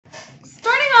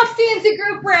to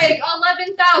group break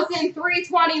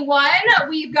 11,321.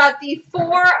 We've got the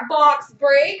 4-box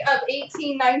break of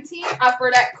 1819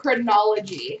 Upper Deck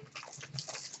Chronology.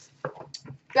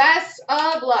 Best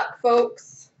of luck,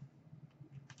 folks.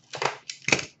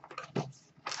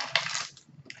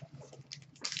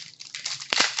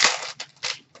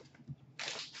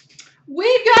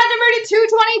 We've got number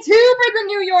 222 for the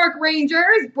New York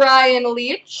Rangers, Brian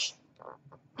Leach.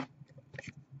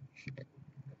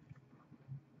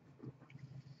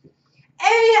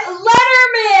 A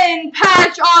Letterman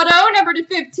patch auto, number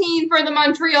 15 for the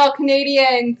Montreal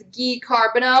Canadiens, Guy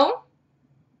Carbonneau.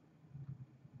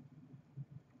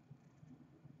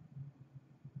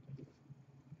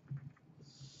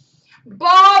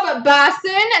 Bob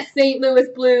Basson, St. Louis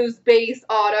Blues base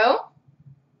auto.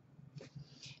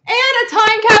 And a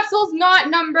time capsule's not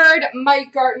numbered,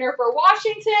 Mike Gartner for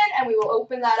Washington, and we will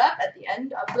open that up at the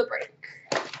end of the break.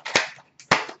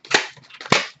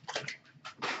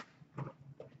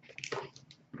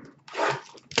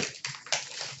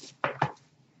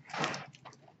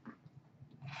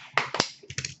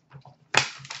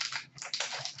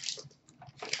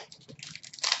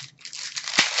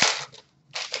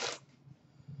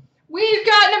 We've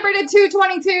got number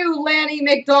 222, Lanny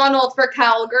McDonald for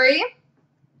Calgary.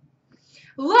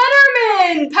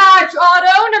 Letterman patch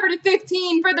auto, number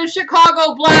 15 for the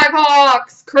Chicago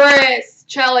Blackhawks, Chris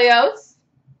Chelios.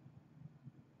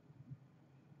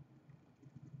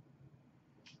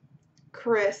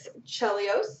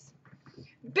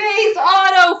 Base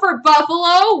auto for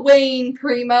Buffalo, Wayne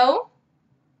Primo.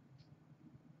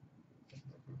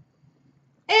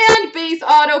 And base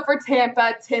auto for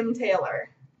Tampa, Tim Taylor.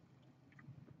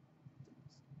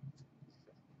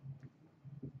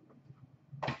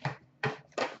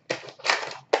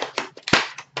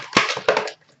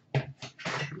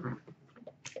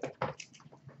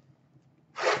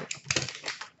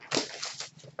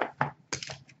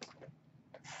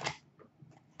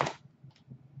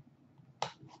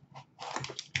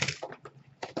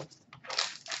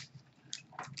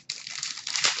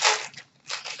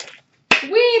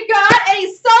 We've got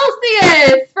a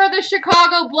Celsius for the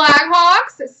Chicago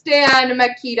Blackhawks, Stan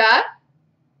Mikita.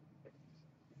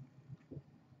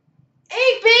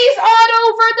 A base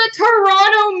auto for the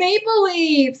Toronto Maple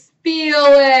Leafs,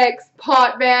 Felix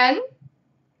Potvin.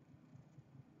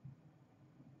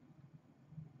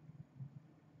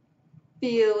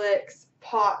 Base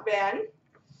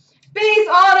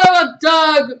auto of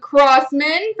Doug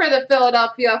Crossman for the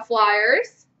Philadelphia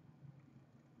Flyers.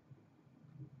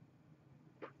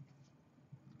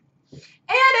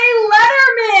 And a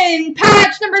Letterman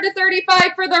patch number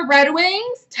 35 for the Red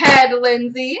Wings, Ted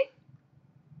Lindsay.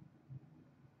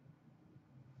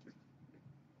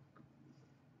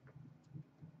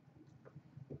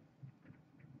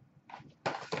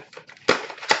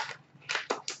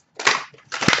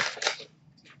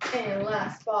 And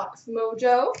last box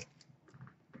mojo.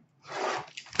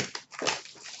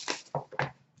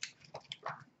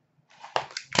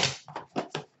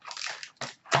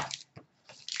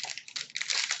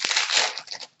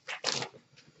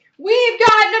 We've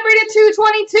got number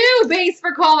 222, base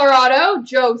for Colorado,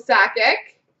 Joe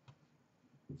Sakic.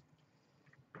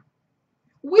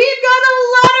 We've got a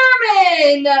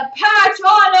Letterman patch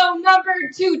auto number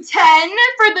 210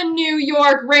 for the New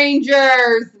York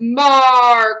Rangers,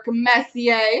 Mark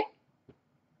Messier.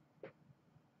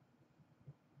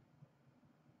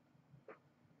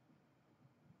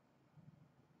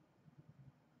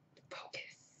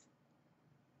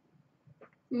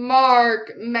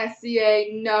 Mark Messier,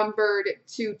 numbered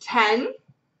 210.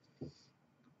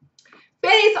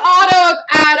 Base auto of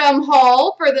Adam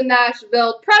Hall for the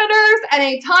Nashville Predators, and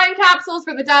a time capsules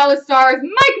for the Dallas Stars,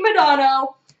 Mike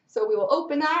Modano. So we will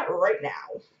open that right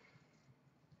now.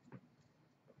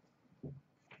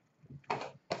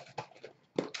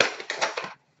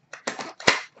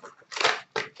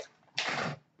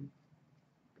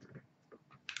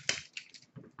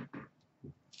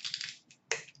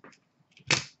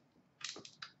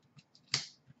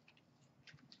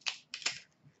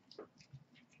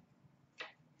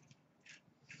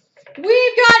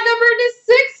 We've got number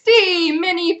 60,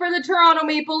 mini for the Toronto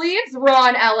Maple Leafs,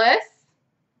 Ron Ellis.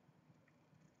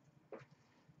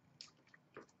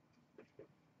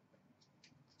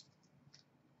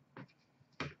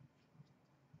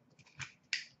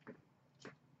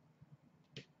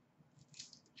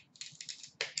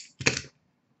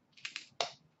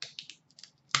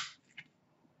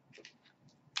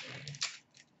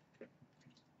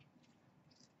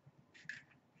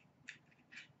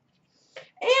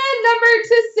 And number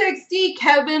 260,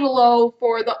 Kevin Lowe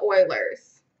for the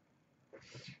Oilers.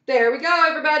 There we go,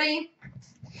 everybody.